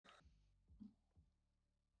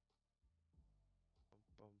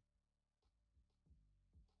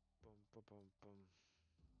bum, bum, bum.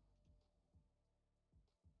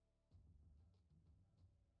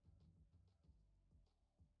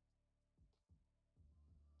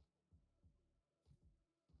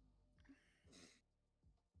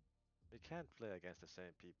 We can't play against the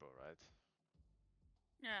same people, right?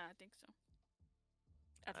 Yeah, I think so.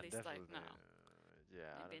 At And least like definitely, now.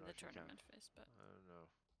 yeah, I Maybe don't in know the if you can. tournament phase, but I don't know.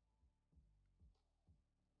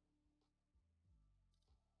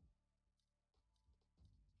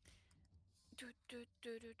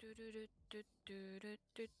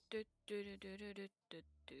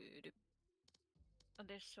 Oh,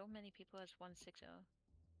 there's so many people as 160.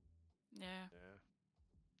 yeah. Yeah.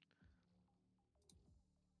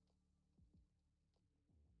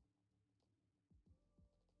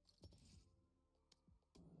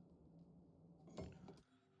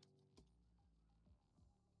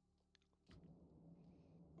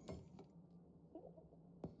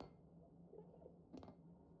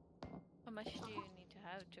 How much do you need to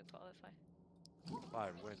have to qualify?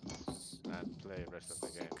 5 wins and play rest of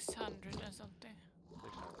the game. 600 and something.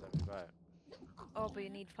 675. Oh, but you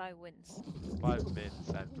need 5 wins. 5 wins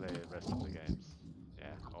and play rest of the games. Yeah,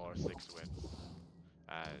 or 6 wins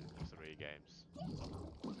and 3 games.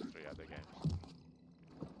 3 other games.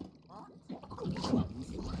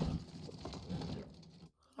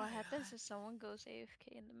 What happens if someone goes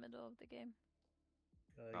AFK in the middle of the game?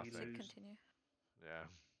 You Nothing. Does it lose. continue? Yeah.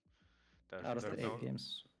 Out of There's the no. 8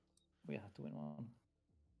 games, we have to win one.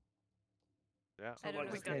 Yeah. It's I not don't like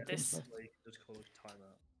know. it's We got the this. end where you can just call a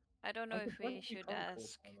timeout. I don't know I if think we you should can't call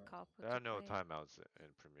ask timeout. Capo There to are no play. timeouts in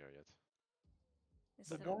Premiere yet.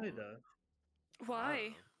 But Instead why of though? I don't Why?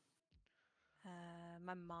 know.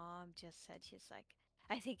 my mom just said she's like,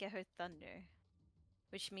 I think I heard thunder,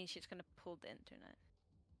 which means she's gonna pull the internet.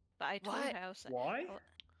 But I told What? her I was like, Why?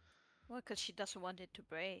 well, because she doesn't want it to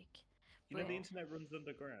break. You know the But- internet runs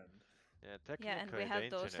underground. Yeah, Yeah, and we technically the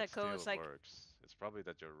have those internet that goes still like, works. It's probably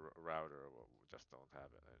that your router just don't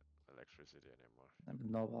have electricity anymore.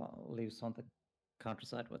 And Nova lives on the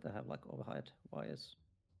countryside where they have like overhead wires.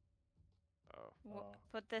 Oh.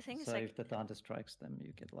 but the thing is So like, if the thunder strikes them,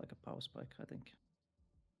 you get like a power spike, I think.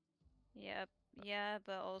 yeah,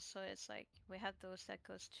 but also it's like we have those that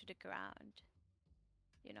goes to the ground,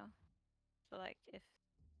 you know. So like if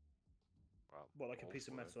Well, What, like a piece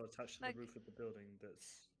of hopefully. metal attached to Like- the roof of the building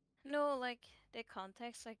that's... no, like the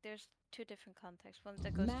context, like there's 2 different contexts. One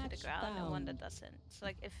that goes to the Match ground and one that found. doesn't. So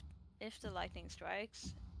like if the lightning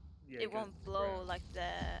strikes, Yeah, it goes won't to the blow ground. like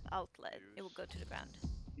the outlet. It will Use go to the ground.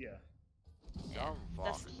 Yeah. Yeah,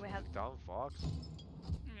 DumbFoxs. we have DumbFoxs.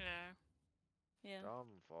 Yeah. yeah.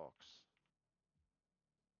 DumbFoxs.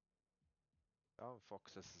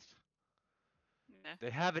 DumbFoxes. Yeah. They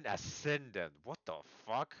have an ascendant. What the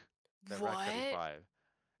fuck? They're rank What? 35.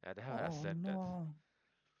 Yeah, they have an Oh ascendant. no!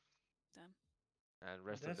 Damn. And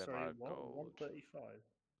rest of That's them sorry, are what? gold. 135?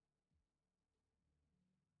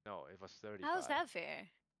 No, it was 35. How's that fair?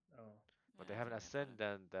 Oh. But Yeah, they I have an think that's fine.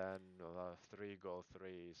 ascendant, then 3 gold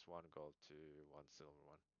 3s, 1 gold 2, 1 silver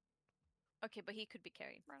 1. Okay, but he could be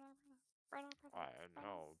carried. I don't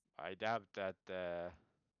know. I doubt that the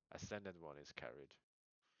ascendant one is carried.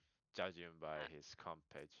 Judging by his comp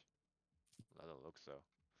page. Doesn't look so.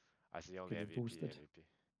 I see only Could be MVP, boosted. MVP.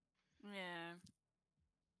 Yeah.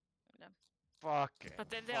 Fucking But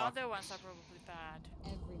then the fuck. other ones are probably bad.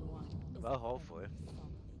 Everyone is Well, hopefully. carrying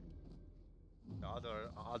something.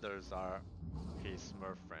 The others are his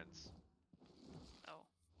Smurf friends. Oh.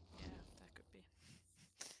 Yeah, that could be.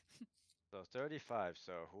 So 35,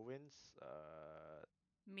 so who wins?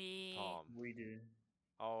 Me. Tom. We do.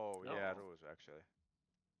 Oh, yeah, No. Rose, actually.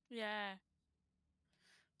 Yeah.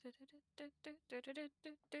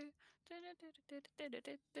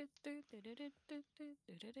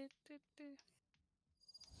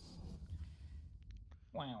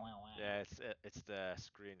 Yeah, it's the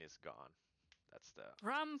screen is gone. That's the...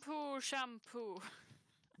 Rampoo shampoo.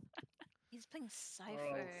 He's playing Oh,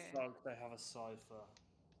 Cypher. fuck, they have a cipher.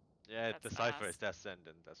 Yeah, That's the cipher ass. is the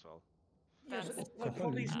ascendant as well. Yeah, That's but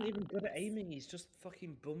probably isn't ass. even good at aiming. He's just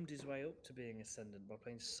fucking bummed his way up to being ascendant by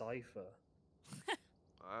playing Cypher.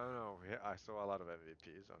 I don't know. I saw a lot of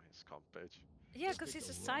MVPs on his comp page. Yeah, because he's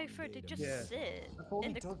a Cypher. They just Yeah. sit. That's all in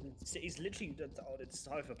he the- does. He's literally the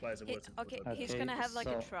Cypher players are worse than okay, Fortnite. he's Okay, gonna have like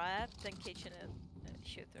a so- trap, then cage and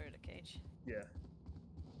shoot through the cage. Yeah.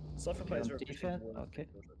 Cypher Okay, players on are officially defense. worse than Okay.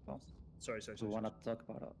 Fortnite Well, players. Sorry. we want to talk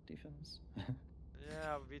about our defense.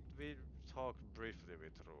 Yeah, we talked briefly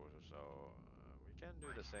with Rose, so we can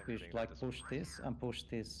do the same We thing. should like push this and push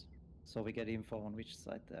this, so we get info on which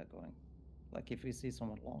side they're going. Like if we see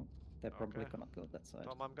someone long, they're probably Okay. gonna go that side.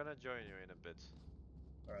 Tom, I'm gonna join you in a bit.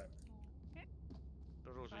 Alright. Okay.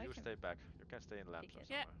 Rusu, I you can stay back. You can stay in lamps or it.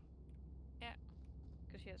 Yeah. somewhere.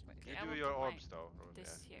 Because she has my. Okay, You I do will your put my- orbs though.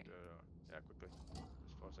 this yeah, here. yeah, quickly. Just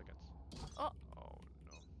 4 seconds. Oh. Oh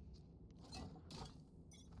no.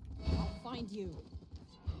 I'll find you.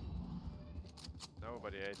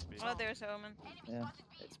 Nobody hates me. Oh, there's Omen. Yeah,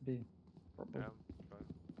 it's B. Probably. Coming.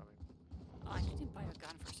 Oh, I didn't buy a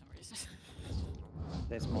gun for some reason.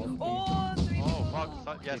 They smoke B. Oh, 3 Oh people.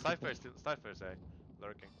 fuck! Yeah, Three people. Cypher's A,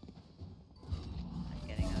 lurking. I'm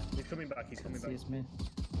getting up. He's coming back. He's coming back. Sees me.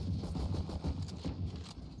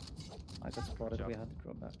 I got spotted. Jump. We had to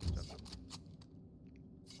draw back.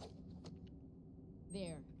 There.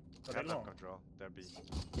 Are They have they no long? control. They're B.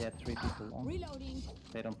 Yeah, 3 people long. Reloading.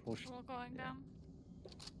 They don't push. We're going Yeah. down.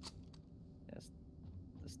 Yes,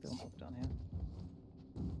 there's still smoke down here.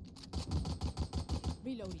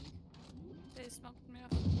 Reloading. They smoked me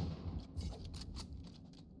off.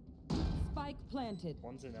 Spike planted.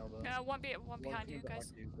 One's in elbow. One behind One you coming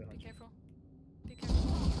guys. behind you, behind Be you. careful. Be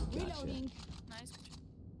careful. Reloading. Nice.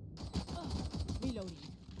 Good job. Reloading.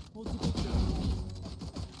 Multiple.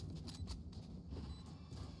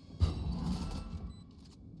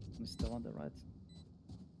 I'm still on the right.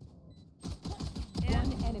 Yeah.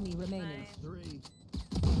 One enemy remaining. Nice. 3.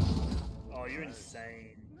 Oh, you're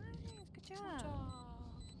insane. Nice. Good Good job. job.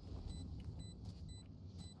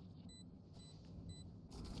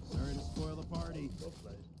 Sorry to spoil the party. Well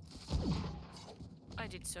played. I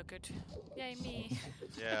did so good. Yay me.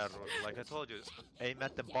 Yeah, like I told you, aim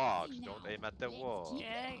at the box. Don't aim at the wall.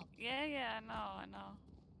 Yeah. I know.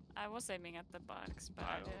 I was aiming at the box, but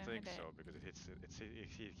I I don't didn't think hit so it. because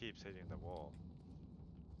he keeps hitting the wall.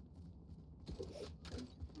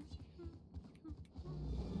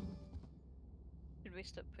 Did we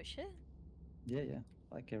still push it? Yeah.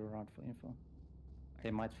 I gave around for info.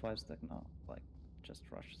 They might 5-stack now. Like, just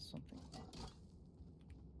rush something.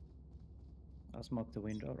 I'll smoke the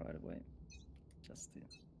window right away. Just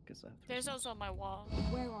because I have. There's also my wall.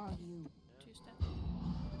 Where are you? Tuesday.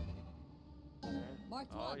 Mark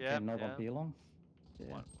Oh one. yeah, no yeah. one B long.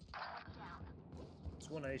 Yeah. One. It's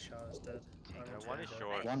 1A shot is dead. Yeah, one is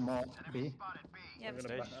short. One more B. Yeah. I'm gonna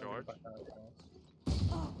Stay back, I'm gonna short. back out.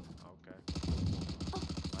 Okay.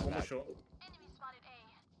 One more bad. short.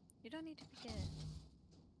 You don't need to be here.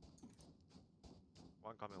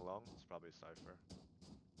 One coming long. It's probably Cypher.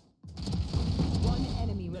 One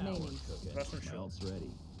enemy Now remaining. we're cooking. Rest from short. Belt's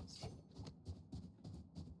ready.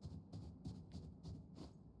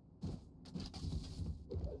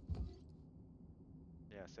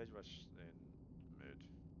 Yeah, Sage was in mid,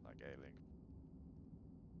 like A-Link.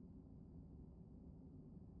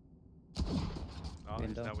 Oh, it's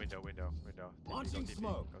Window. now window. TP, Launching go TP,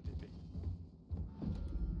 smoke. Go TP.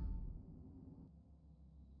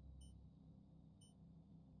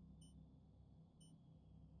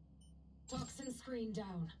 Toxin screen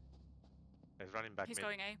down. He's running back He's mid.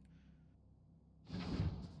 going A.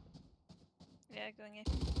 Yeah, going in.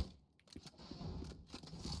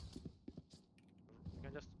 You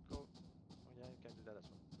can just go. Oh yeah, you can do that as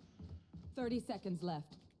well. 30 seconds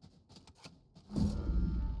left.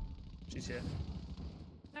 She's here.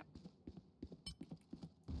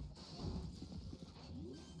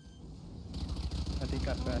 I think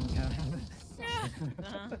I burned Karen.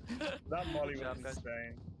 Uh-huh. That Molly Good was job, guys.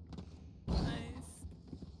 insane. Nice.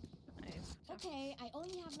 Nice. Okay, I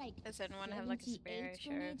only have like Does anyone have like a spare 78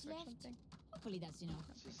 sheriff grenades or left. something? Hopefully that's enough.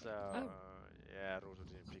 This is yeah, Rusu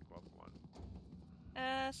didn't pick up one.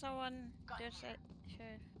 Someone. There's a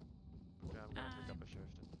sheriff. Okay, I'm gonna pick up a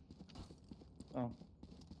sheriff then. Oh,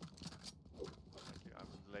 Thank you.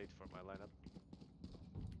 I'm late for my lineup.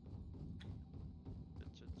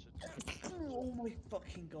 Oh my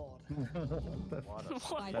fucking god. What a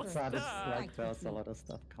What that was sounded that? like there was a lot of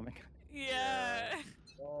stuff coming. Yeah.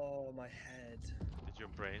 Oh, my head. Did your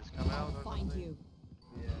brains come out or Find something? you.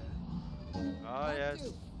 Yeah. Oh Mark yes.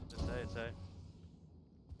 two. It's A.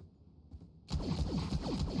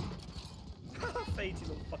 Fate, you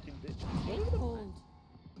little fucking bitch. Stay cold.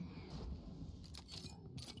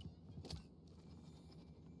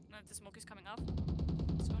 No, the smoke is coming up.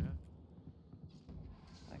 This one.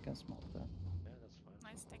 Yeah, I can smoke that. yeah, that's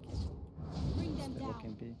fine. Nice, thank you. Bring them Still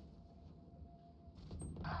looking down. B.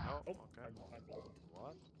 Oh, Oh, okay. I'm blind.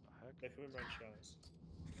 What the heck? They're coming round showers.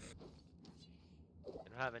 You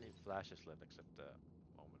don't have any flashes left except the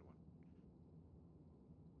moment one.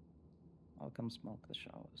 I'll come smoke the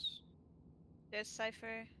showers. There's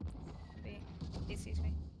Cypher. B. He sees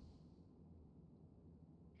me.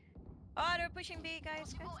 Oh, they're pushing B,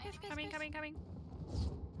 guys. Coming.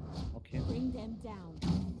 Okay. Bring them down.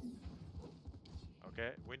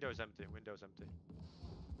 Okay, window's empty.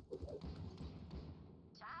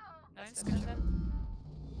 Nice, That's good good. job.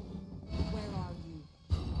 Where are you?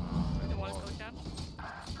 The wall is going down.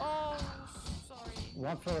 Oh, sorry.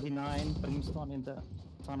 149 brimstone in the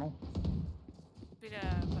tunnel.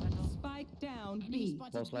 Spike down Enemy B.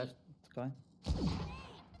 spotted Close B. left, guy.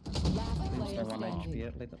 Last player Brimstone 1 standing.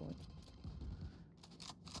 HP, literally.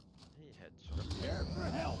 He headshot. Prepare for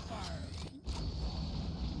hellfire.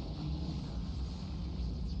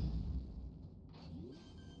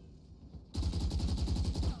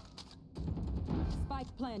 Spike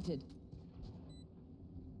planted.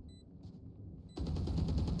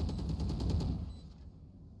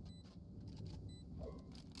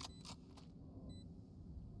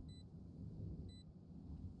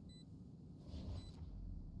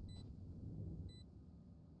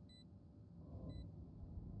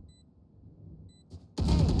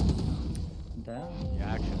 There. He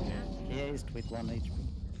actually He aced with 1 HP.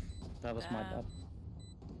 That was my Yeah. bad.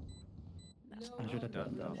 I should have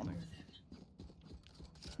done that one.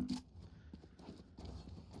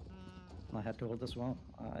 I had to hold as well.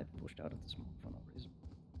 I pushed out of the smoke for no reason.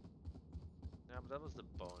 Yeah, but that was the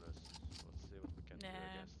bonus. Let's see what we can do Nah,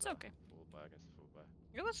 against it's the okay. full buy against the full buy.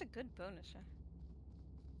 It was a good bonus, huh?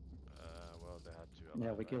 Well, they had to. Yeah,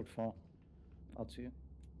 alive, we right? killed 4. Out 2.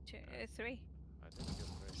 Three. I think we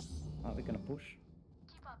killed 3. Are we gonna push?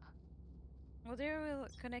 Well, they were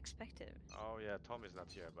gonna expect it. Oh yeah, Tom is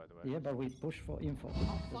not here, by the way. Yeah, but we push for info. I'll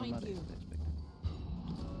Doesn't find matter you. if they expect it.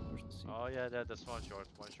 Push the C. Oh yeah, that's one short,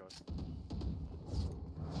 one short.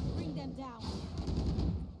 Bring them down.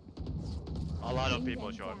 A lot of Bring people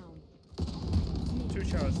them short. down. 2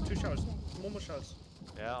 showers, 2 showers. One more showers.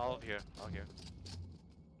 Yeah, all here, all here.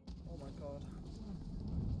 Oh my god.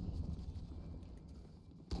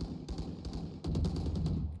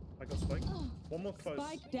 I got spike. One more close.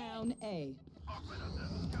 Spike down A.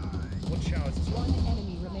 One showers as well. One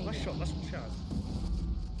enemy remaining. Last shot, last one showers.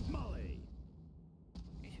 Molly.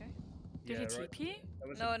 You sure? Did he Yeah, right. TP? That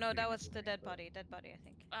was No, a no, that pretty was good the thing, dead but- body. Dead body, I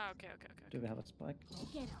think. Ah, okay. Do we have a spike?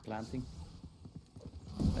 Get Planting.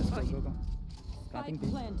 Let's go, go. Planting Spike B.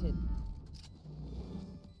 planted.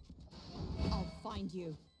 I'll find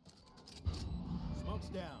you. Smoke's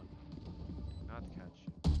down. Not catch.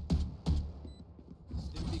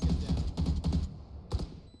 Stim beacon down.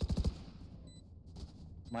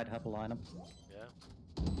 Might have a lineup. Yeah.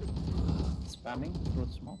 Spamming through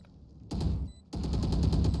the smoke.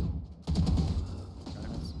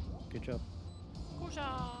 Nice. Good job. Good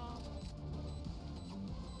job.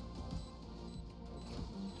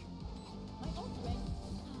 My ult ready.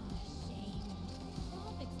 Shame.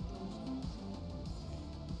 Stop explosion.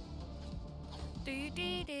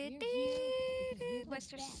 Where's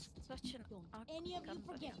there such an Don't ugly any of you gun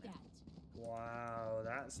forget body? that. Wow,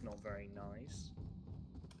 that's not very nice.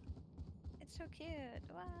 It's so cute.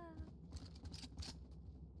 Wow.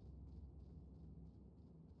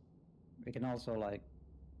 We can also like,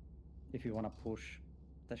 if you wanna push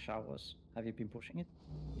the showers. Have you been pushing it?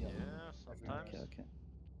 Yeah, sometimes. Okay.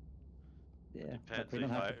 Yeah, Depends like we don't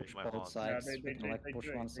if have I- to push if my both horns- Yeah, sides. We can like push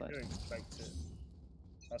one side. They do expect it.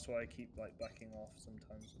 That's why I keep like backing off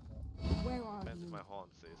sometimes as well. Where are Depends if you? my horn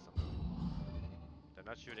says something. They're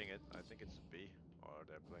not shooting it. I think it's B, or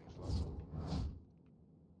they're playing slow.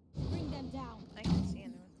 Bring them down. I can't see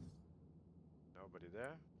anyone. Nobody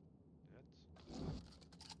there yet.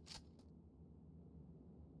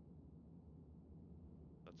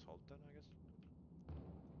 Let's hold then, I guess.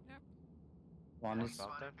 One is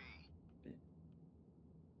Fountain. B.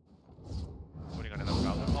 Putting on another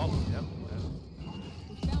router. Oh, yep.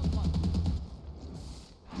 We found one.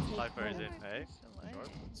 Cypher is in. Where Hey, is the way? short.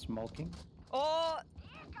 smoking. Oh!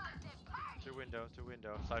 Two window.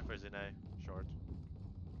 Cypher's in A, short.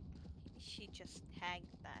 She just tagged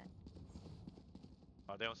that.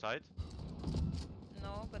 Are they on site?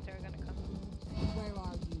 No, but they're gonna come. Where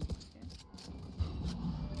are you?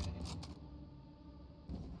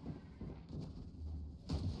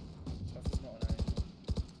 Tough is not an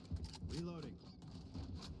A. Reloading.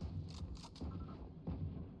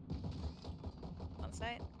 On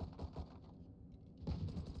site.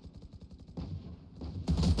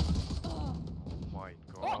 Oh, My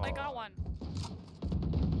god. Oh, I got one.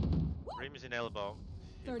 Reem is in elbow.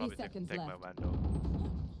 He 30 probably seconds take left. my window.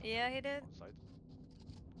 Yeah, he did. On site.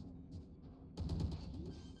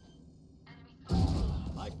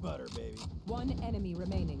 Like butter, baby. one enemy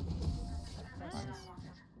remaining.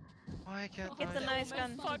 Why can't Get the nice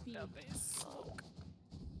gun. Fuck them, they suck.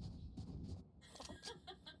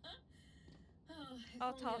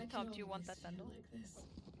 Oh, Tom, do you want that bundle?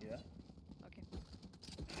 Yeah, Okay.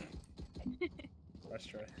 let's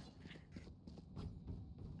try.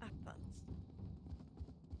 Buns.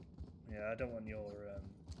 Yeah, I don't want your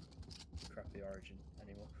crappy origin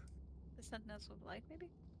anymore. Sentinels of Light, maybe?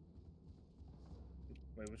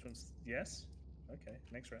 Wait, which one's yes? Okay,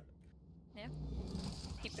 next round.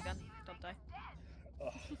 Keep the gun, don't die. Oh,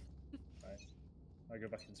 right. I go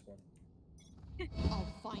back in spawn. I'll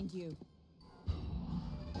find you.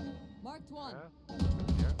 Marked one. Yeah.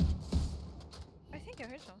 Here. I think I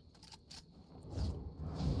heard so.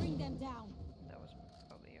 Bring them down. That was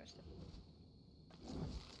probably yours.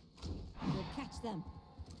 We'll catch them.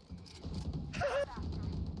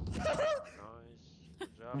 Nice. Good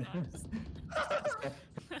job. Nice.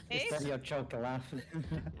 Is that your joke laugh? Yeah,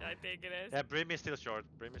 I think it is. Yeah, Brim is still short.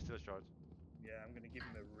 Brim is still short. Yeah, I'm gonna give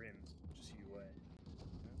him a rim. Just you wait.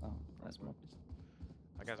 Oh, nice smoke.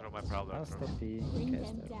 I can throw my Prowler. I'll through. step B in Bring case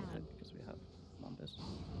them they're down. dead because we have numbers.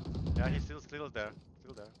 Yeah, he's still there.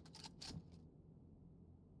 Still there.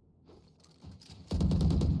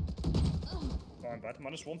 Fine, bad.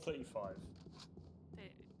 Minus 135.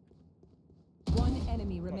 One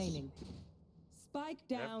enemy remaining. Spike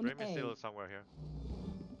Yeah, down Brim is A. still somewhere here.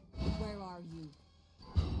 Where are you?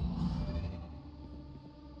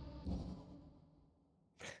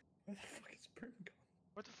 Where the fuck is Brim gone?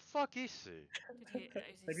 Where the fuck is he? Is he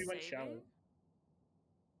Maybe he went shower. saving?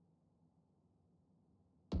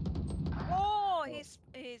 Oh, he's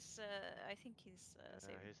I think he's Yeah,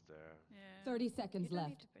 saving. he's there. Yeah. 30 You seconds don't need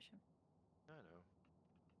left. to push him. I know.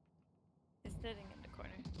 He's sitting in the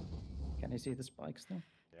corner. Can you see the spikes though?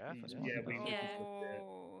 Yeah, for Yeah, sure. we Yeah. looked at it.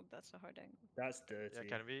 Oh, that's a hard angle. That's dirty. Yeah,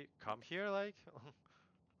 can we come here, like?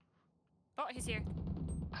 Oh, he's here.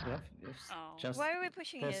 Yeah, yes. Oh. Just Why are we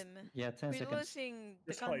pushing there's- him? Yeah, 10 We're seconds. losing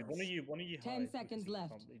the Just hide. guns. One of you 10 hide, because seconds he left.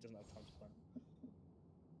 can't- He doesn't have time to plan.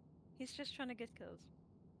 He's just trying to get kills.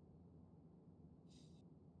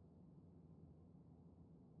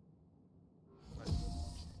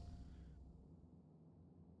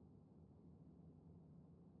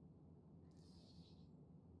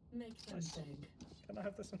 Make them Nice. beg. Can I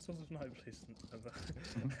have the Sentinels of Night, please?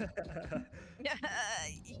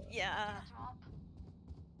 Yeah. Ah.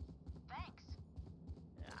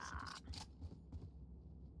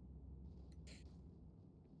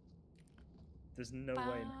 There's no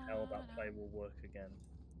way in hell that play will work again.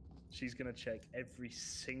 She's gonna check every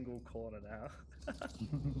single corner now.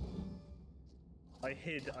 I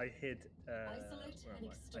hid. Isolate Where and am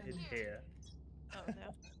I? I hid exterminate. here. Oh no.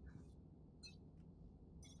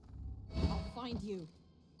 I'll find you.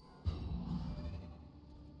 They're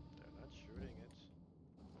not shooting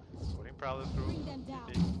it. Putting Prowler through. Bring them down.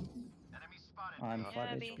 TP. I'm Nothing 5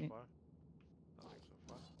 Yeah, so B. HP. far. Nothing so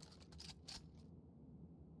far.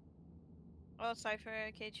 Oh,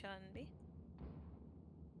 Cypher, Cage on B.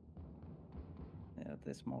 Yeah,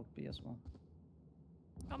 they smoked B as well.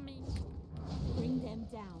 Coming. Bring them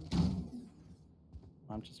down.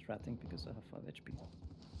 I'm just ratting because I have 5 HP.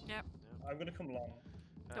 Yep. I'm gonna come long.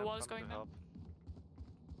 The I'm wall is coming going to down. help.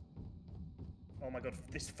 Oh my god,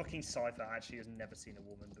 this fucking Cypher actually has never seen a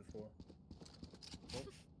woman before. Oh,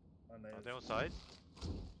 I may Are have. they on side?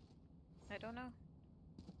 I don't know.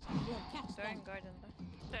 We'll catch They're them. in garden though.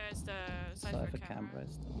 There's the Cypher Cypher camera camera.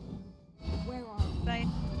 is still. Where are you? Side.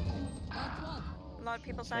 Marked one. A lot of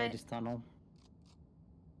people Sorry, side. this tunnel.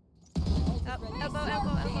 Elbow.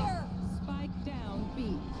 Here. Spike down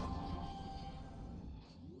B.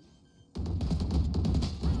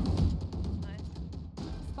 Nice.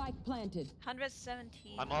 Spike planted.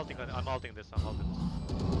 117. I'm ulting this. I'm ulting this.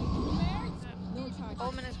 No charge.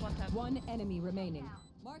 Omen is one tap. One enemy remaining.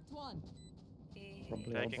 Marked one.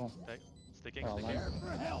 Probably Taking. elbow. Sticking. Oh, Sticking. nice.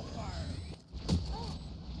 For hellfire!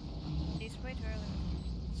 He's way too early.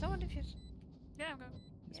 Someone defuse. Yeah, I'm going.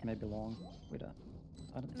 It's Yeah. maybe long with a.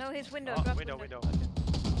 I don't No, his window. Oh, drop window. window. Nice.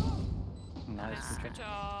 Nice. good Good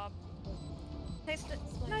job. job. Nice,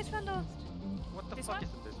 nice Vandal. What the This fuck one? is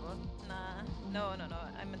it? This one? Nah. No.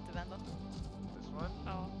 I meant the Vandal. This one?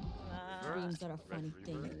 Oh. Nah. Reaver? Dreams are a Red funny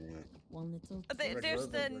Reaver? thing. One little. There's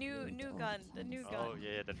the Red new Reaver. gun. The new gun. Oh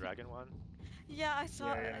yeah, the dragon one. Yeah, I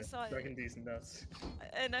saw Yeah, I saw Dragon it. D's nuts.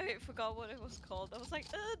 And I forgot what it was called. I was like,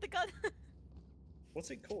 the gun. What's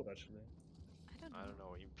it called actually? I don't know. I don't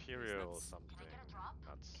know, Imperial nuts. something.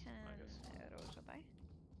 Nuts, Can I guess. I also buy?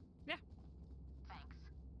 Yeah.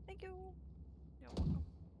 Thank you. You're welcome.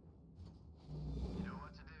 You know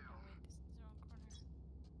what to do. Oh wait, this is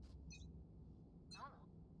the wrong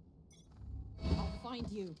corner. I'll find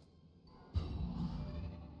you.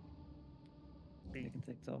 B. You can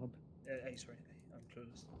take top. A, sorry. A. I'm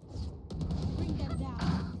clueless. Bring them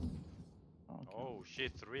down. Okay. Oh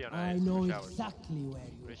shit, 3 on I ice. know 3 showers. exactly where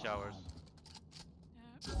you 3 are. showers.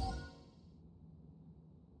 Yeah.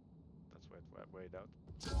 That's way out.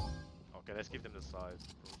 Okay, let's give them the side.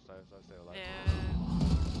 Stay alive.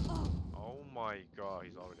 Yeah. Oh my god,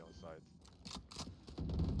 he's already on side.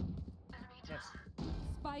 Nice.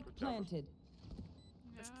 Spike Good job. planted.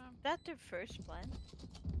 Yeah. That the first plan?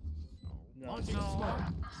 No, Launching No. smoke.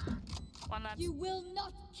 One last. You will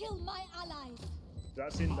not kill my allies.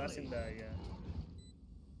 that's in there, yeah.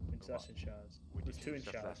 That's in Shaz. We There's did two in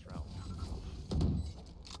just Shaz. last round.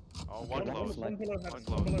 Oh, Okay, one that close. was like- One below One heaven.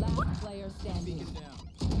 close. One below heaven. Last player standing. Beacon down.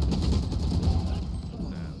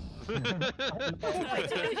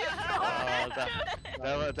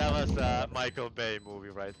 That was a Michael Bay movie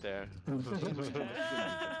right there. Mow them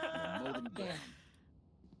Bam. down.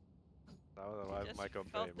 That was a Just Michael Bay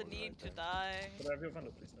felt the movie need right to there. die. Could I have your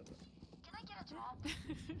vandal, please? No,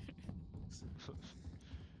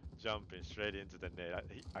 Jumping straight into the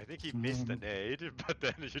nade. I think he missed the nade, but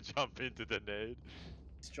then you jump into the nade.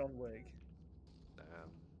 it's John Wick. Damn.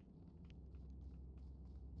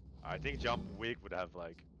 I think Jump Wick would have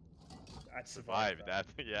like I'd survived that.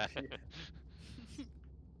 Yeah.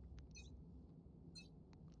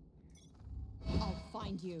 I'll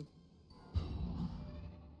find you.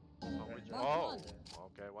 Oh,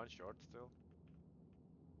 okay, one short still.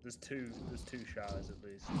 There's two showers at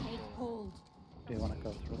least. Take hold. Do you want to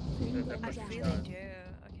go through? Bring They're them I pushing down. really showers. do. Okay.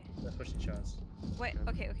 They're pushing showers. Wait,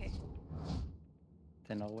 okay.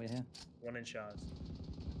 They're no way here. One in showers.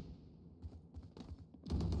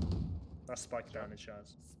 That's spiked down in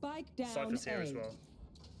showers. Spike down Cypher's here A. as well.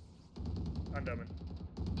 And Omen.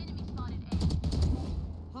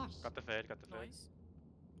 Hush. Got the fade, got the fade. Nice.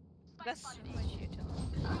 That's my shoot.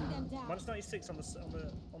 Bring them down. Minus 96 on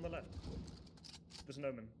the left. There's an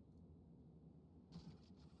Omen.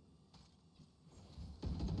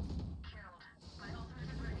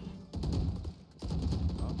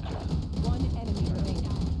 One enemy remaining.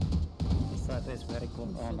 Side is very cool.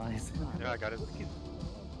 Oh, nice. Yeah, I got it.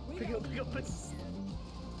 Pick it up, pick it up. I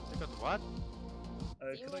got what? Could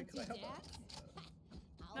I help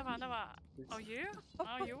that? Nova. Oh, you?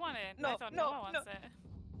 Oh, you want it? No, I thought no, Nova wants no.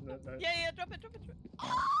 it. No. Yeah, drop it.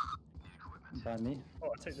 By me. Oh,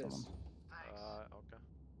 I'll take this. Someone. Okay. Okay.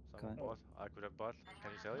 Someone bought. I could have bought.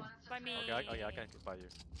 Can you sell it? By me. Okay, yeah, I can buy you.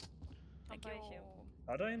 Thank I'll you. buy you.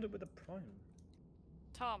 How'd I end up with a prime?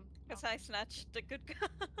 Tom. Because I snatched the good guy.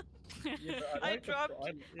 Yeah, but I like the dropped-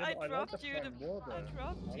 pri- yeah, I but like dropped the you prime war, I though.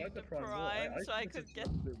 dropped I you like the prime war. prime so I expected could to get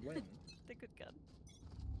win. the good gun.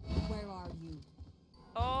 Where are you?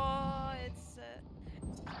 Oh, it's Oh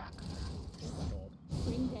my god.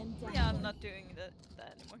 Bring them down. yeah. I'm not doing that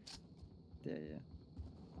anymore. Yeah.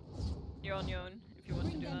 You're on your own if you want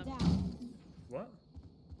to Bring do them that. down. What?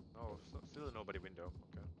 No, still a nobody window.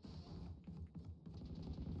 Okay.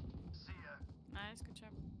 Nice, good job.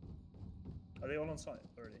 Are they all on site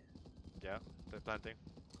already? Yeah, they're planting.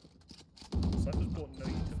 Cypher's bought no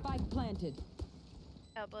utility. Spike planted.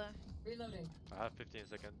 Elbow. Reloading. I have 15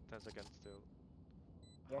 seconds, 10 seconds still.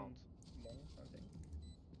 One Halt. long, I think.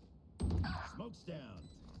 Smoke's down.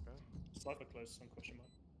 Okay. Cypher close on question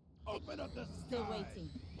mark. Open up the Still sky. waiting.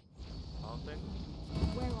 Mounting.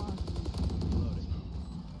 Where are you?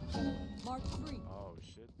 Reloading. Mark 3. Oh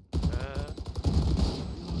shit.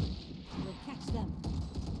 We'll catch them.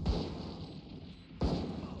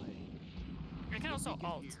 I can also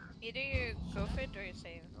alt. Either you go for it or you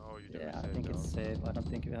save. No, you Yeah, didn't I say think no. it's safe. I don't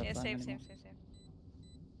think we have Yeah, time save. anymore.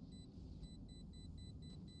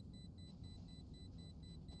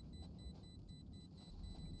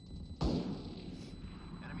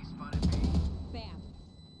 Bam.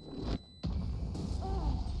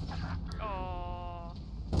 Oh.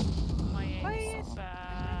 My aim is so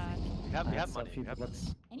bad. We have I had money. a few We have money.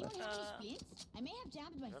 bullets. Anyone have Uh, any splints? I may have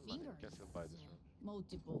jammed my We have money. fingers. Guess we'll buy this one.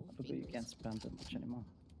 Multiple But you fingers. can't spam that much anymore.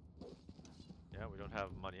 Yeah, we don't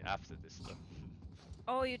have money after this stuff.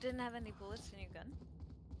 Oh, you didn't have any bullets in your gun?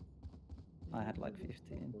 I had like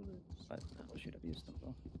 15. I probably should have used them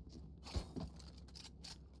though.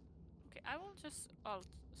 Okay, I will just alt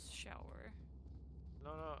shower.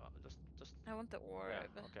 No, just. I want the orb.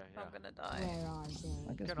 Yeah, okay, I'm yeah. gonna die. Where are I they?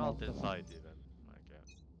 You guess can alt multiple. inside even. Like, yeah.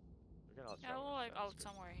 You can alt. Yeah, I will like alt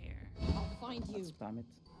somewhere here. I'll find you. Let's spam it.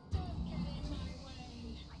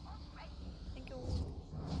 Thank you.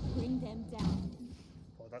 Bring them down.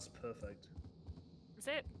 Oh, that's perfect. Is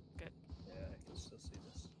it? Good. Yeah, I can still see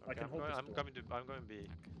this. I Okay, can hold this I'm door. coming to. I'm going B.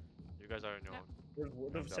 You guys are on your Yeah.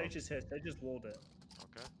 own. The Sage is here. Sage just walled it.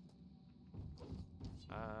 Okay.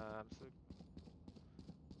 I'm still.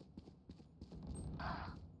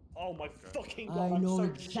 Oh my Okay. fucking I god, I'm know so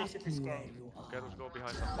exactly shit at this where game. you Okay, are. let's go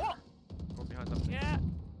behind something. Go behind something. Yeah.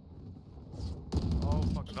 Oh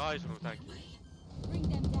fuck! Nice, bro. Thank you. Bring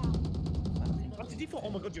them down. What did you thought? Oh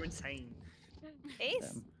my god, you're insane.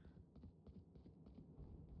 Ace? Them.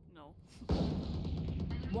 No.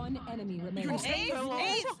 One One enemy remaining. Ace, ace,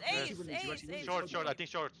 Yes. ace, ace. Short. I think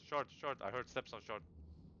short. I heard steps on short.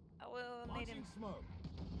 I will need him. Launching smoke.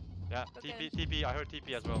 Yeah, Okay. TP. I heard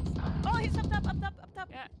TP as well. Oh, he's up top. Yeah,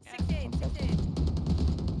 yeah. 68, 68.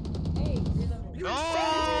 Hey, No!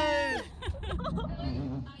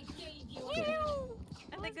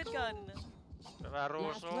 And a good gun. last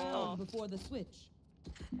Barroso. round before the switch.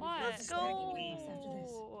 What? Let's go.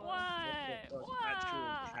 What?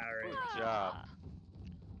 Actual carry. Good job.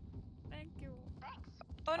 Thank you.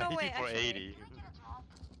 Oh I no, hit wait, it for actually. 80. Do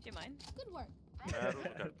you mind? Good work. Yeah, Russo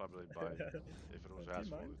can probably buy if it was Do you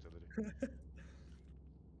asphalt mind? utility.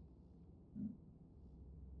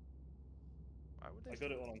 Why would they I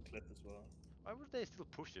got it all on clip as well. Why would they still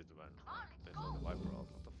push it when they saw the Viper out?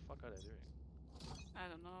 What the fuck are they doing? I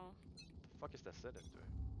don't know. What the fuck is that Zenith doing?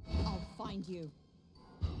 I'll find you.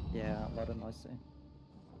 Yeah, a lot of noisy.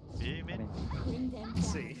 B, you I mean? mean, Bring them down.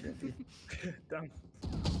 See? Damn.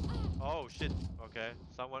 Oh shit. Okay.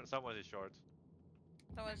 Someone is short.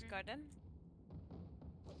 Someone's garden.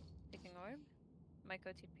 Picking orb. Might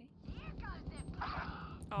go TP.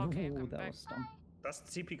 Okay, ooh, come that back. was dumb. That's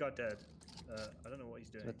the TP guy dead. I don't know what he's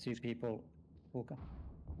doing. The two people. Hookah.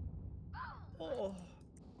 Oh.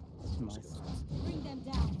 Nice. Bring them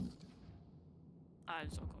down. I'm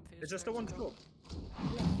so confused. Is there still where one to to go. go?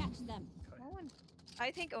 We'll catch them. No one.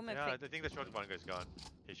 I think Omen Yeah, I picked. think the short one guy's gone.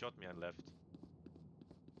 He shot me and left.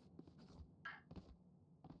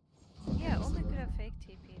 Yeah, Omen could have fake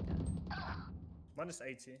TP though. Minus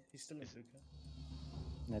 80. He's still in hookah.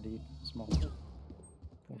 Nadi, small.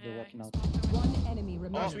 Probably Yeah, walking he's out. not doing One it. enemy Oh,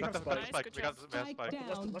 remaining. we got the Nice, spike. good We got job. the spike. Spike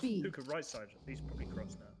down Left B. hookah right side. He's probably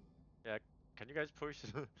crossed now. Can you guys push?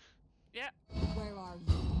 Where are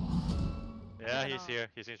you? Yeah, he's know. here.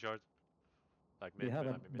 He's in short. Like We mid. have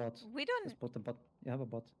a behind me, mid. bot. We Let's don't. put the bot. You have a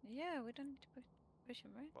bot. Yeah, we don't need to push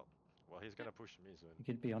him, right? Well, he's gonna push me soon. He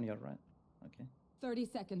could be on your right. Okay. 30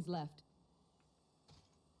 seconds left.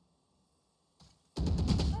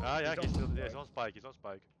 Ah, yeah, He's he's on still. spike. He's on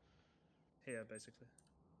spike. Here, basically.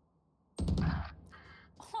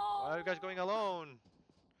 Why are you guys going alone?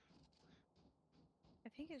 I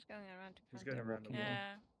think he's going around to He's plant. going around the wall.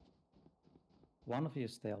 Yeah. One of you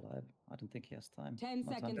stay alive. I don't think he has time. 10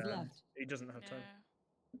 No time seconds to- left. He doesn't have time.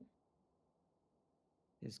 Yeah.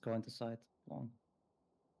 He's going to site long.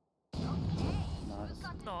 Nice.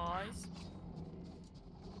 Nice.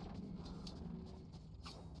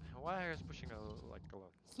 Why are you guys pushing like alone?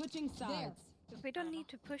 Switching sides. We don't need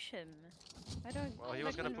to push him. I don't. Well, he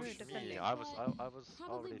was like gonna when we're push me. defending. I was Probably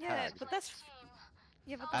already Yeah, tagged. but that's.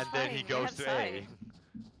 Yeah, but And that's then fine. he we goes have to side.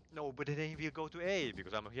 A. No, but then he will go to A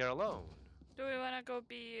because I'm here alone. Do we wanna go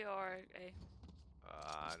B or A?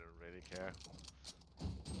 I don't really care.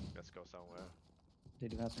 Let's go somewhere.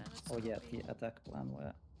 Did you have? Yeah, let's Oh go yeah, B. the attack plan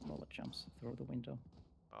where Lola jumps through the window.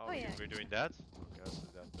 Oh, Oh, yeah. we're doing that? Okay, let's do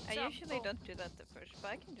that. I Jump. usually Oh. don't do that the first,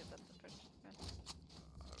 but I can do that the first. round.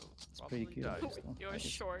 It's pretty Probably good. die. actually. You're I guess.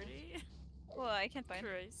 shorty. Well, I can't find.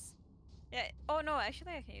 Chris. Yeah. Oh no,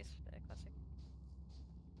 actually I can use the classic.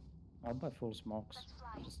 I'll buy full smokes.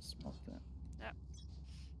 Just smoke there.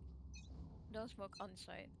 Don't smoke on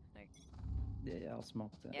site. Like. Yeah, I'll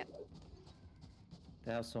smoke there. Yep.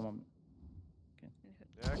 They have someone in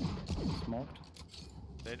hood. Yeah, smoked.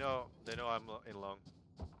 they know I'm in long.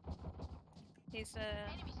 He's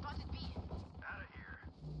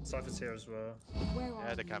Cypher's here as well. Where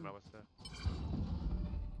Yeah, are the you? camera was there.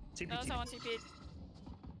 TP, No, TP. someone TP'd.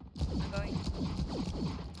 I'm going.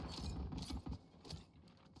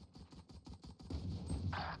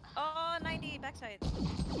 Oh, 90 backside.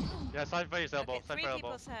 Yeah, side face elbow, Okay, side three face people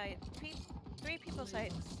elbow. side. Three people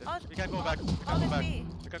side. Then Oh, we can go back. We all can go is back. B.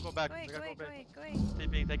 We can go back. Go We away, can go go away, go back. away, go away.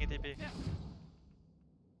 TP, taking TP. Yeah.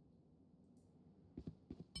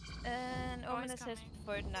 And Oh, Omen he's says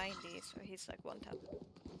coming. for 90, so he's like one tap.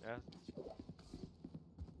 Yeah.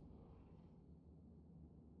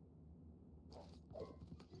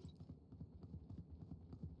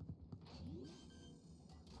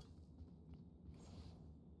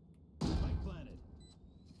 Spike planted.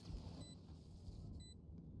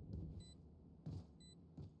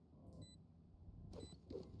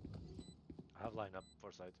 I have line up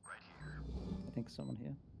for side. I think someone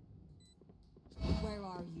here. Where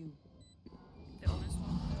are you? The honest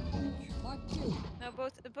one. Mark 2. No,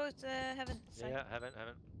 both haven't side. Yeah, haven't.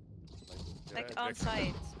 Like they're on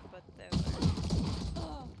site, but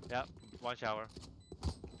Oh, Yeah, one shower.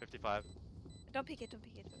 55. don't peek it, don't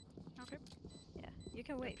peek it. Okay. Yeah, you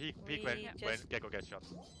can wait. Peek We when just Gecko gets shot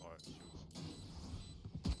or shoots.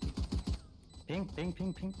 Ping, ping,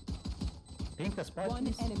 ping, ping. Ping the spot. one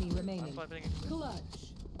please. enemy I'm remaining. fine pinging. Clutch.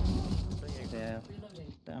 Yeah.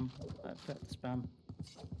 Damn. I felt the spam.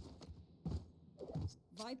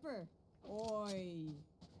 Viper. Oi.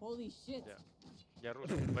 Holy shit. Yeah. Yeah, Rush.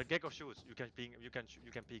 When Gecko shoots, you can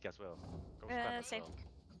peek as well. Go spam as Safe.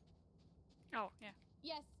 well. Oh, yeah.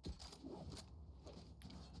 Yes.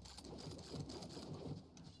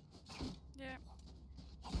 Yeah.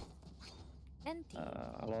 Empty.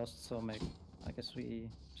 I lost, so I guess we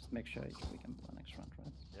just make sure we can play next round,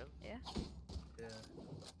 right? Yeah. Yeah. Yeah.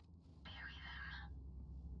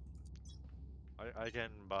 I can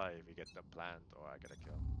buy if we get the plant or I get a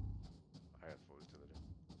kill. I have full utility.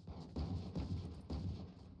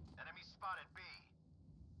 Enemy spotted B.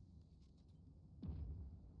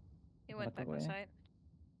 He went back on Away. site.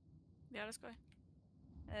 Yeah, let's go.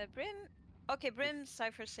 Brim. Okay, Brim,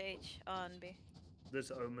 Cypher, Sage on B. There's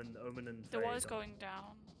Omen and The wall Fade is on- going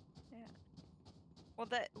down. Well,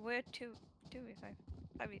 we're 2v5.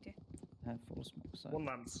 5v2. I have full smoke side. One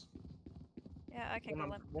lamps. Yeah, I can go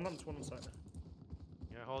lamp. One lamps, one on site.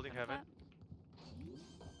 Yeah, holding And heaven. plant.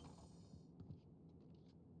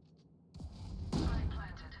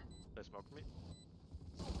 They smoked me.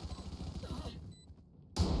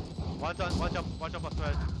 One jump on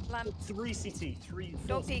thread. Lamp. 3 CT, 3.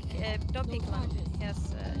 Don't peek. Don't peek lamp. He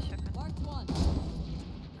has shotgun. Marked one.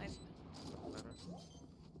 Nice.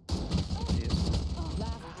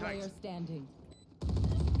 Last player standing.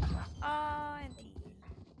 Ah, and D.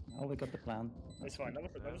 Oh, we got the plan. It's fine. That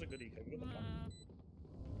was a good eco. We got the plan.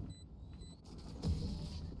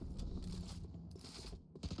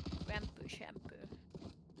 Shampoo.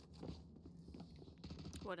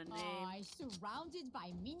 What a name. Ay, surrounded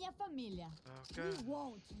by minha família. Okay. We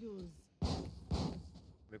won't lose.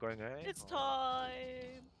 We're going A? It's or-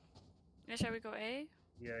 time. Yeah, shall we go A?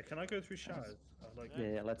 Yeah, can I go through showers? I'd like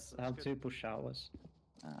Yeah, let's that's have good. 2 push showers.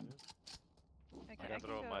 And Okay, I can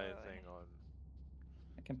throw go my away. thing on.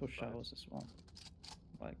 I can push Right. showers as well.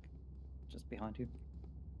 Like, just behind you.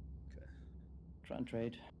 Okay. Try and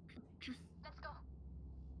trade.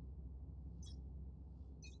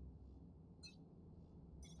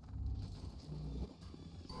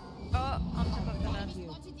 Oh, on top of the net. You.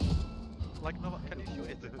 Spotted D. Like, no, can you shoot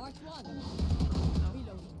it? Marked one.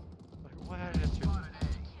 Reloading. Like, why did you?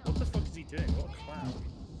 What the fuck is he doing? What a clown.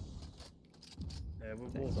 Yeah, we're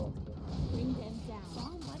walled off. Bring them down.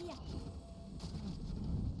 Somebody out.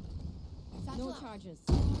 No Satchel out. charges.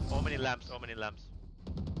 Oh, many lamps, oh, many lamps.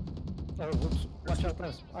 Oh, whoops. Watch out,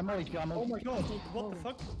 guys. I'm already. Oh my god, what the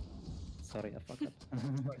fuck? Sorry, I fucked up.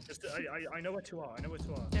 Right, just, I know where to are, I know where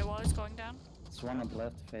to are. The wall is going down. It's one on the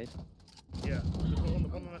left, Fade. Yeah, the one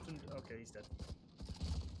on the left and... Okay, he's dead.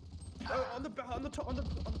 Oh, on the top, on the...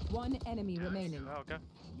 One enemy remaining. Oh, okay.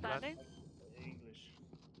 Plant. Planting. English.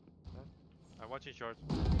 I'm watching short.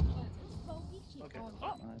 Okay. Oh,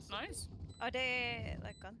 Nice. nice. Are they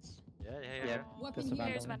like guns? Yeah. Yeah. Weapon There's a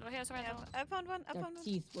here. Here's vandal. Vandal. Here's a Yeah, Vandal. I found one. I Their found one.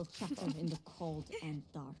 teeth will chatter in the cold and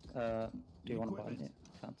dark. Do you want to buy Equipment.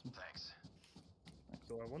 the Phantom? Thanks.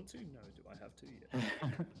 Do I want to? No. Do I have to?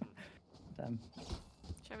 Yeah. Damn.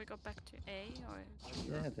 Shall we go back to A or?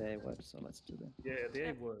 Yeah, they work, so let's do that. Yeah, the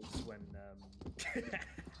A works when...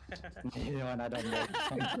 Yeah, and I don't know.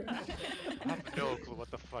 I have no clue what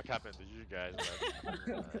the fuck happened to you guys.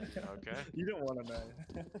 But, okay. You don't want to know.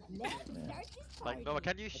 Let's start this Like, party. no,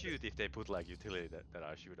 can you shoot if they put like utility that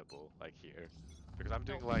are shootable, like here? Because I'm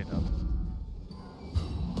doing lineup.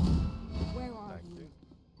 Where are Thank you?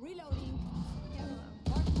 you. Reloading.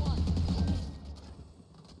 Marked one.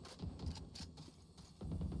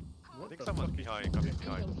 I think someone's behind, coming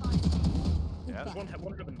behind. Yeah. There's one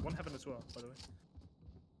heaven as well, by the way.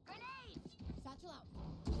 Satchel out.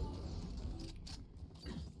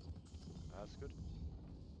 That's good.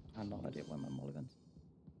 I have no idea where my mulligan.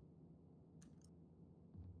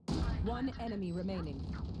 One enemy remaining.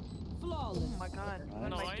 Flawless. Oh my god, what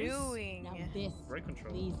am I Nice. doing? Now this Great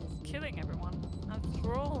control. pleases me. Killing everyone. I'm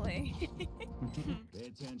trolling. Pay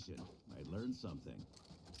attention. I learned something.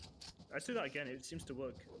 Let's do that again. It seems to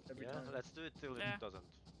work every Yeah, time. let's do it till Yeah. it doesn't.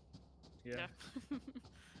 Yeah.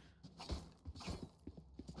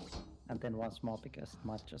 And then once more, because it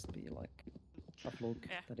might just be like a fluke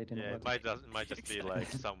Yeah. that it didn't Yeah, work. it might just be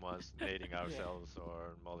like someone's nading ourselves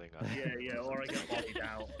or mulling us. Yeah, or I get bodied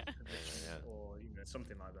out, yeah. or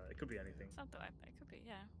something like that. It could be anything. Something like that. It could be,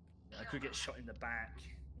 yeah. I could get shot in the back.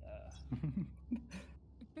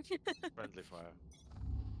 Friendly fire.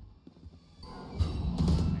 Oh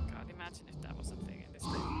my god, imagine if that was a thing in this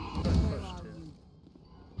game. Where are you?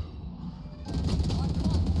 Marked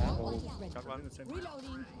one. Ult is ready. Got one.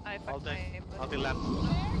 Reloading. I I'll fucked take. my I'll be lamp.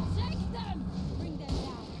 Take them. Bring them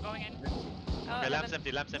down. Going in. Oh, Okay, lamp's heaven.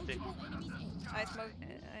 empty, lamp's empty. Multiple enemies A. I smoke.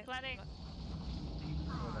 Planning.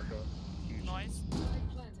 Oh my god. Huge. Noise.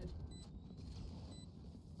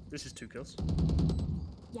 This is 2 kills.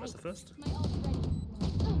 That's the Yikes. first. My ult ready.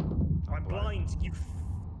 I'm blind. You.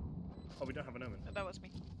 Oh, we don't have an omen. That was me.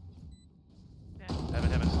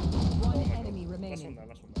 Heaven. One my enemy God. Last one remaining. there.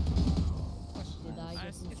 Last one there. Did I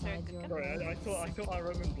Nice. get Is there a inside good your gun? Sorry, I thought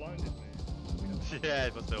our omen blinded me. Yeah,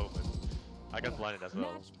 it was the open. I got blinded as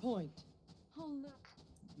well. Match point. Oh no.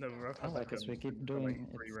 No, I've I had that like as gun we keep for doing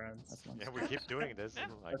like 3 it rounds. as long Yeah, as we keep doing this. Yeah.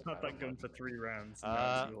 Like, I've had I that don't gun mind. for 3 rounds. And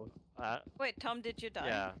now it's yours. Wait, Tom, did you die?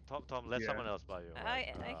 Yeah, Tom, let Yeah. someone else buy you. I Like,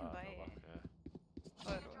 can buy Nova. it.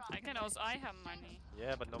 Yeah. Or I can also. I have money.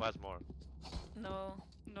 Yeah, but Nova has more. No.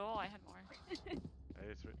 No, I had more.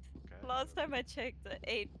 83. Okay. Last time I checked, the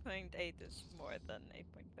 8.8 is more than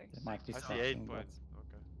 8.6. they might be I see 8 stacking, but points.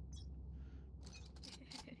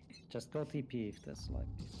 Okay. just go TP if there's like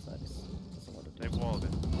if side is there's a lot of They damage. walled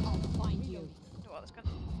it. I'll find you. Well, let's go.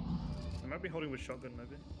 I might be holding with shotgun,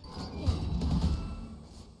 maybe.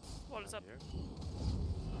 Wall is up. Here.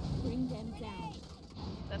 Bring them down.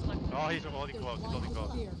 That's not good. Oh, he's holding close. He's holding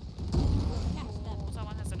close. Here. Catch them.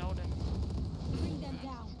 Someone has an Odin. Bring them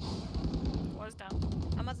down. Wall is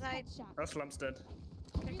down. I'm outside. Headshot. That lamp's dead.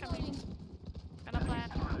 Okay, coming. Gonna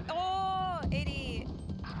plant. Oh, 80.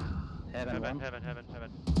 Heaven one.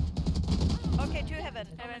 Heaven. Okay, 2 heaven.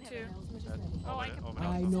 Heaven two. Oh, I can.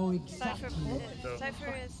 I know Cypher, exactly.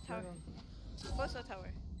 Cypher is tower. Both are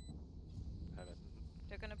tower. Heaven.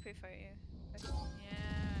 They're gonna pre-fire you. Yeah,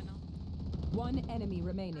 I know. One enemy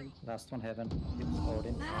remaining. Last one heaven. It's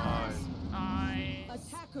Odin. Nice. Nice.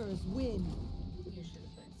 Attackers win.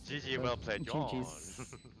 GG, well played, John.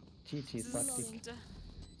 GG sucked it. Just-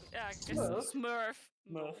 Yeah, I guess Smurf? Smurf.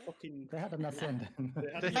 No, fucking. They had an ascendant.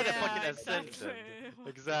 They had a Yeah, fucking ascendant. exactly. What the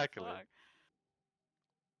Exactly. fuck?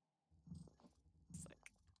 It's like,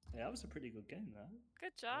 Yeah, that was a pretty good game, that.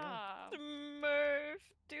 good job. Smurf!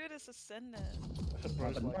 Dude is ascendant. Yeah,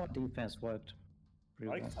 but no defense worked.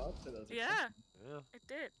 Pretty I well. thought that was Yeah, Yeah. it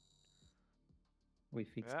did. We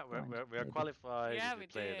fixed Yeah, blind, we are maybe. qualified Yeah, if we we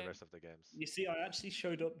play the did. rest of the games. You see, I actually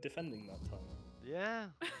showed up defending that time. Yeah,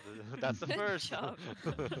 that's the first. job.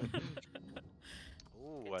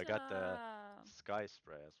 Ooh, Good I got the job. sky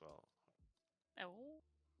spray as well. Oh,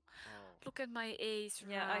 Oh. look at my ace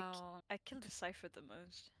Yeah, round. I killed the Cypher the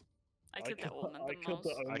most. I killed the Omen I the killed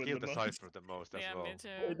most. the I Omen killed the most. Cypher the most as Yeah, well. me Wait,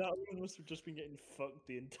 too. that Omen must have just been getting fucked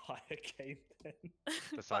the entire game then. The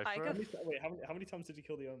But I Cypher? got- How many times did you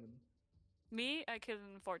kill the Omen? Me, I killed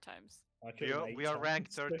him 4 times. I killed him 8 we are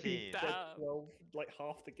ranked times. 13. Like Damn. 12, like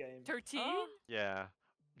half the game. 13? Oh, Yeah,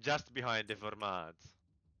 just behind the format.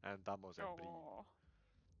 And Damos and Brie. Oh.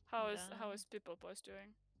 How Yeah. is People Boys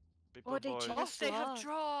doing? People they boys, just- Oh, they have lost.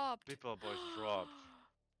 dropped. People boys dropped.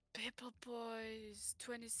 People Boys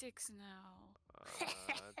 26 now.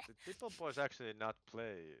 The People boys actually not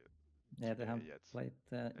play. Yeah, they haven't yet. played.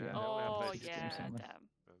 Yeah, Yeah. they only have Oh played 16 yeah, somewhere. damn.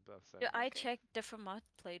 yeah, I Okay. checked the format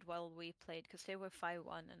played while we played because they were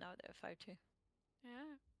 5-1 and now they're 5-2.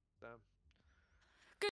 Yeah. Damn.